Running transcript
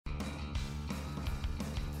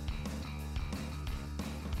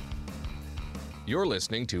You're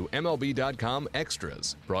listening to MLB.com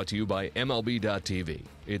Extras, brought to you by MLB.tv.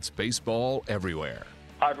 It's baseball everywhere.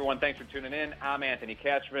 Hi, everyone. Thanks for tuning in. I'm Anthony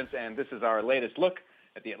Kachevitz, and this is our latest look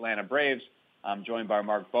at the Atlanta Braves. I'm joined by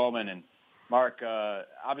Mark Bowman. And Mark,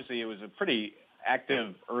 obviously it was a pretty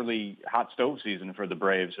active early hot stove season for the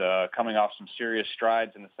Braves. Coming off some serious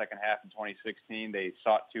strides in the second half of 2016, they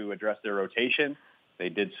sought to address their rotation. They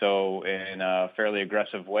did so in a fairly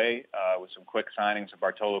aggressive way with some quick signings of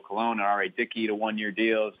Bartolo Colon and R.A. Dickey to one-year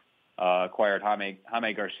deals. Acquired Jaime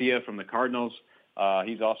Garcia from the Cardinals.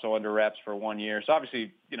 He's also under wraps for 1 year. So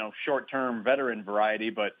obviously, short-term veteran variety,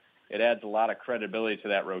 but it adds a lot of credibility to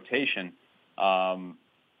that rotation. I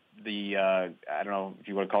don't know if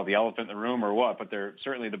you want to call it the elephant in the room or what, but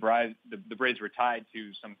certainly the Braves were tied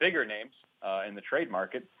to some bigger names in the trade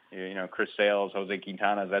market. Chris Sales, Jose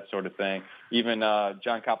Quintana, that sort of thing. Even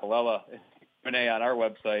John Capalella, on our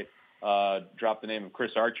website, dropped the name of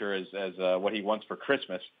Chris Archer as what he wants for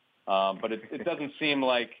Christmas. But it doesn't seem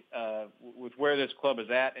like, with where this club is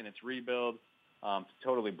at in its rebuild, to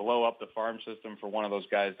totally blow up the farm system for one of those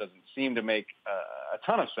guys doesn't seem to make a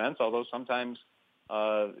ton of sense, although sometimes,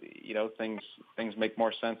 things make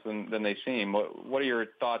more sense than they seem. What are your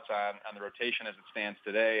thoughts on the rotation as it stands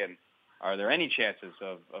today, and are there any chances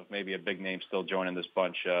of maybe a big name still joining this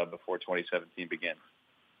bunch before 2017 begins?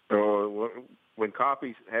 So when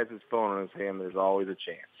Coffey has his phone in his hand, there's always a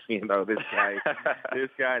chance. This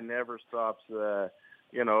guy never stops,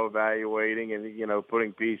 evaluating and,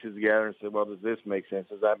 putting pieces together and saying, well, does this make sense?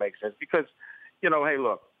 Does that make sense? Because, hey,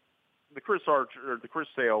 look, the Chris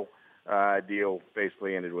Sale deal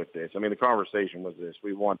basically ended with this. I mean, the conversation was this.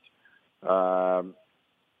 We want,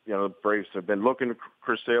 the Braves have been looking at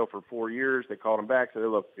Chris Sale for 4 years. They called him back, said,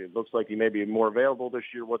 look, it looks like he may be more available this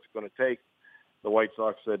year. What's it going to take? The White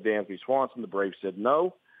Sox said Dansby Swanson. The Braves said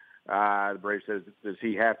no. The Braves said, does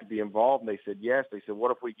he have to be involved? And they said yes. They said,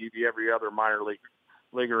 what if we give you every other minor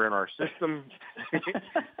leaguer in our system?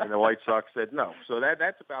 And the White Sox said no. So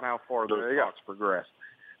that's about how far those talks progressed.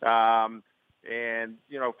 And,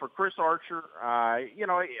 for Chris Archer,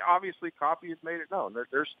 obviously Coffey has made it known.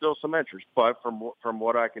 There's still some interest. But from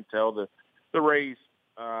what I can tell, the Rays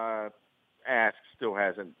ask still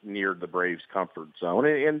hasn't neared the Braves' comfort zone.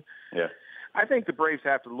 And I think the Braves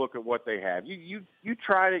have to look at what they have. You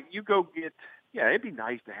go get, it'd be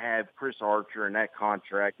nice to have Chris Archer in that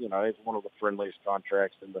contract. It's one of the friendliest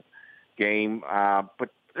contracts in the game. But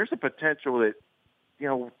there's a potential that,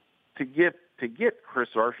 to get Chris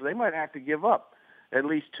Archer, they might have to give up at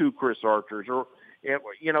least two Chris Archers. Or,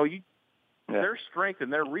 their strength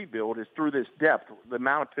and their rebuild is through this depth, the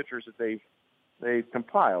amount of pitchers that they've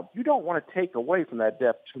compiled. You don't want to take away from that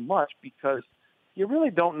depth too much because you really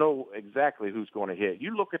don't know exactly who's going to hit.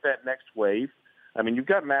 You look at that next wave. I mean, you've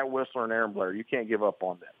got Matt Whistler and Aaron Blair. You can't give up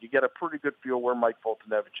on them. You get a pretty good feel where Mike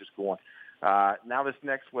Foltynewicz is going. Now this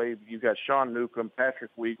next wave, you've got Sean Newcomb,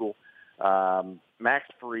 Patrick Weigel, Max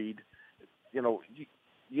Fried.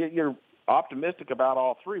 You're optimistic about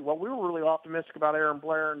all three. Well, we were really optimistic about Aaron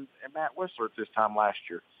Blair and Matt Whistler at this time last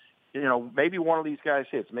year. Maybe one of these guys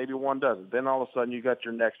hits, maybe one doesn't. Then all of a sudden you got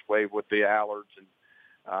your next wave with the Allards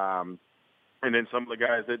and then some of the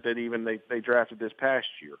guys that even they drafted this past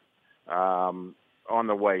year on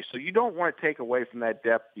the way. So you don't want to take away from that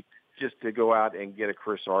depth just to go out and get a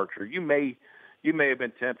Chris Archer. You may have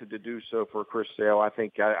been tempted to do so for Chris Sale. I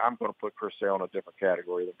think I'm going to put Chris Sale in a different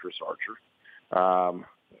category than Chris Archer.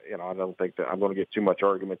 I don't think that I'm going to get too much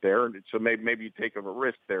argument there. So maybe you take a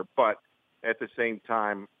risk there. But at the same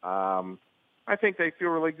time, I think they feel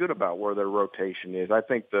really good about where their rotation is. I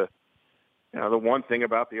think the one thing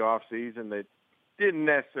about the offseason that didn't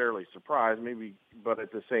necessarily surprise me, but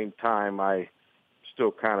at the same time, I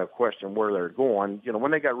still kind of question where they're going.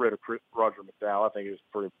 When they got rid of Roger McDowell,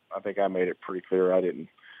 I think I made it pretty clear I didn't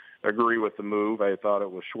agree with the move. I thought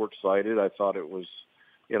it was short-sighted. I thought it was,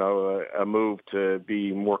 a move to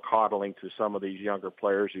be more coddling to some of these younger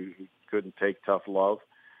players who couldn't take tough love.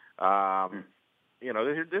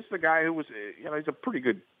 This is a guy who was, he's a pretty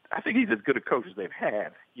good. I think he's as good a coach as they've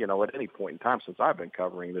had, at any point in time since I've been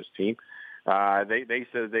covering this team. They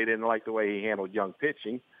said they didn't like the way he handled young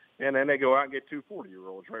pitching, and then they go out and get two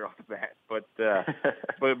 40-year-olds right off the bat. But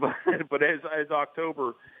as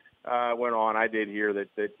October went on, I did hear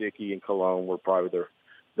that Dickey and Colon were probably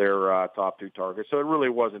their top two targets. So it really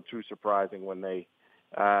wasn't too surprising when they,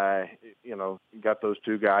 got those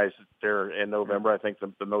two guys there in November. I think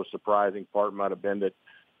the most surprising part might have been that,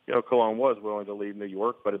 Colon was willing to leave New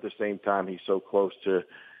York, but at the same time, he's so close to,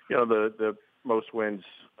 the most wins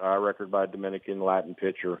record by a Dominican Latin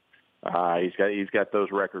pitcher. He's got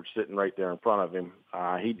those records sitting right there in front of him.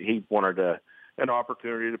 He wanted to an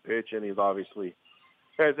opportunity to pitch, and he's obviously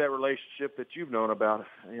has that relationship that you've known about,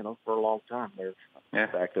 for a long time there,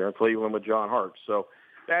 back there in Cleveland with John Hart. So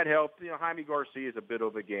that helped. Jaime Garcia is a bit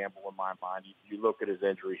of a gamble in my mind. You look at his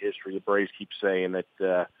injury history. The Braves keep saying that,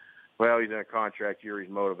 he's in a contract year, he's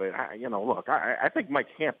motivated. I think Mike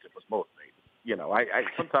Hampton was motivated.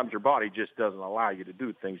 Sometimes your body just doesn't allow you to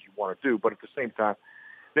do things you want to do, but at the same time,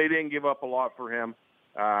 they didn't give up a lot for him.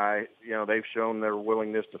 They've shown their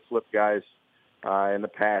willingness to flip guys in the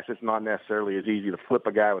past. It's not necessarily as easy to flip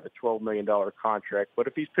a guy with a $12 million contract, but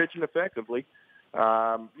if he's pitching effectively,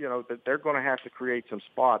 that they're going to have to create some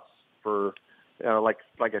spots for, like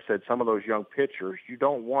I said, some of those young pitchers. You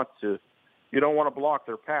don't want to block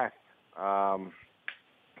their path.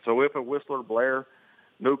 So if a Whistler, Blair,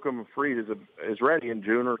 Newcomb, and Fried is ready in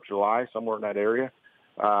June or July, somewhere in that area,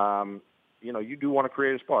 you do want to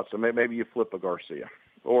create a spot. So maybe you flip a Garcia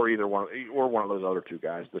or either one, or one of those other two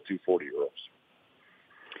guys, the 40-year-olds.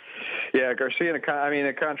 Yeah, Garcia, in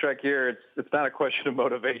a contract year, it's not a question of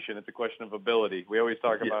motivation. It's a question of ability. We always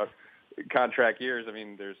talk about contract years.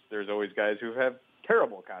 There's always guys who have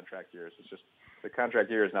terrible contract years. It's just the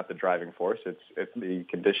contract year is not the driving force. It's the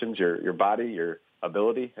conditions, your body, your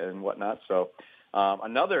ability, and whatnot. So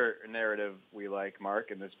another narrative we like,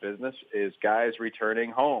 Mark, in this business is guys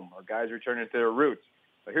returning home or guys returning to their roots.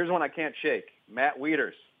 But here's one I can't shake. Matt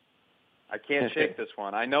Wieters. I can't shake this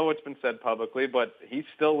one. I know it's been said publicly, but he's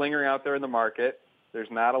still lingering out there in the market. There's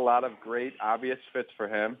not a lot of great obvious fits for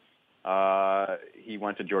him. He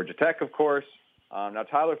went to Georgia Tech, of course. Now,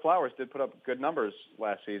 Tyler Flowers did put up good numbers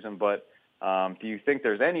last season, but do you think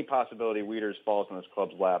there's any possibility Wieters falls in this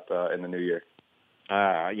club's lap in the new year?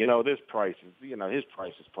 This price is, his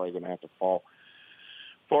price is probably going to have to fall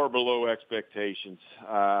far below expectations.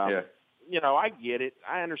 I get it.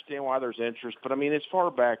 I understand why there's interest, but as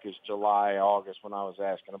far back as July, August, when I was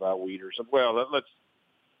asking about Wieters,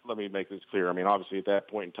 let me make this clear. Obviously at that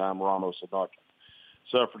point in time, Ramos had not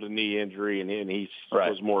suffered a knee injury, and he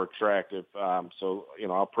was more attractive. So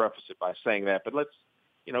I'll preface it by saying that. But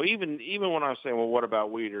even when I was saying, well, what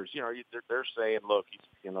about Wieters? They're saying, look,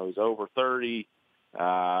 he's over 30.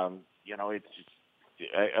 It's just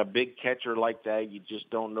a big catcher like that. You just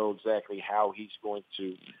don't know exactly how he's going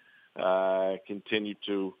to continue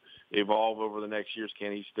to evolve over the next years.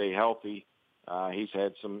 Can he stay healthy? He's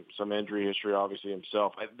had some injury history, obviously,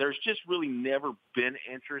 himself. There's just really never been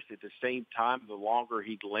interest. At the same time, the longer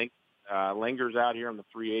he lingers out here in the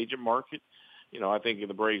free agent market, I think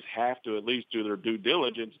the Braves have to at least do their due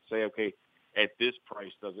diligence and say, okay, at this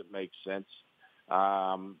price, does it make sense?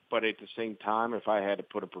 But at the same time, if I had to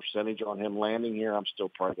put a percentage on him landing here, I'm still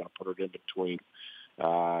probably going to put it in between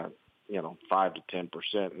 5 to 10%,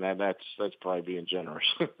 and that's probably being generous.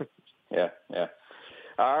 Yeah.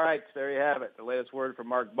 All right, there you have it. The latest word from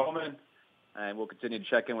Mark Bowman, and we'll continue to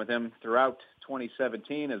check in with him throughout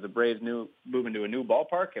 2017 as the Braves move into a new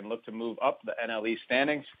ballpark and look to move up the NL East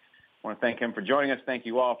standings. I want to thank him for joining us. Thank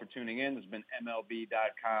you all for tuning in. This has been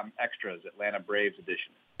MLB.com Extras, Atlanta Braves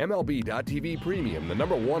edition. MLB.TV Premium, the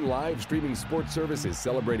 #1 live streaming sports service, is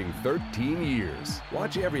celebrating 13 years.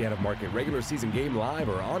 Watch every out-of-market regular season game live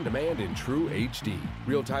or on demand in true HD.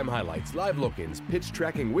 Real-time highlights, live look-ins, pitch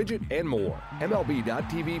tracking widget, and more.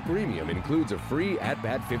 MLB.TV Premium includes a free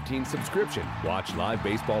At-Bat 15 subscription. Watch live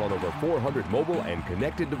baseball on over 400 mobile and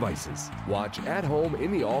connected devices. Watch at home,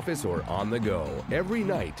 in the office, or on the go every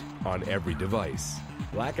night on every device.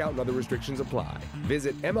 Blackout and other restrictions apply.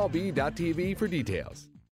 Visit MLB.TV for details.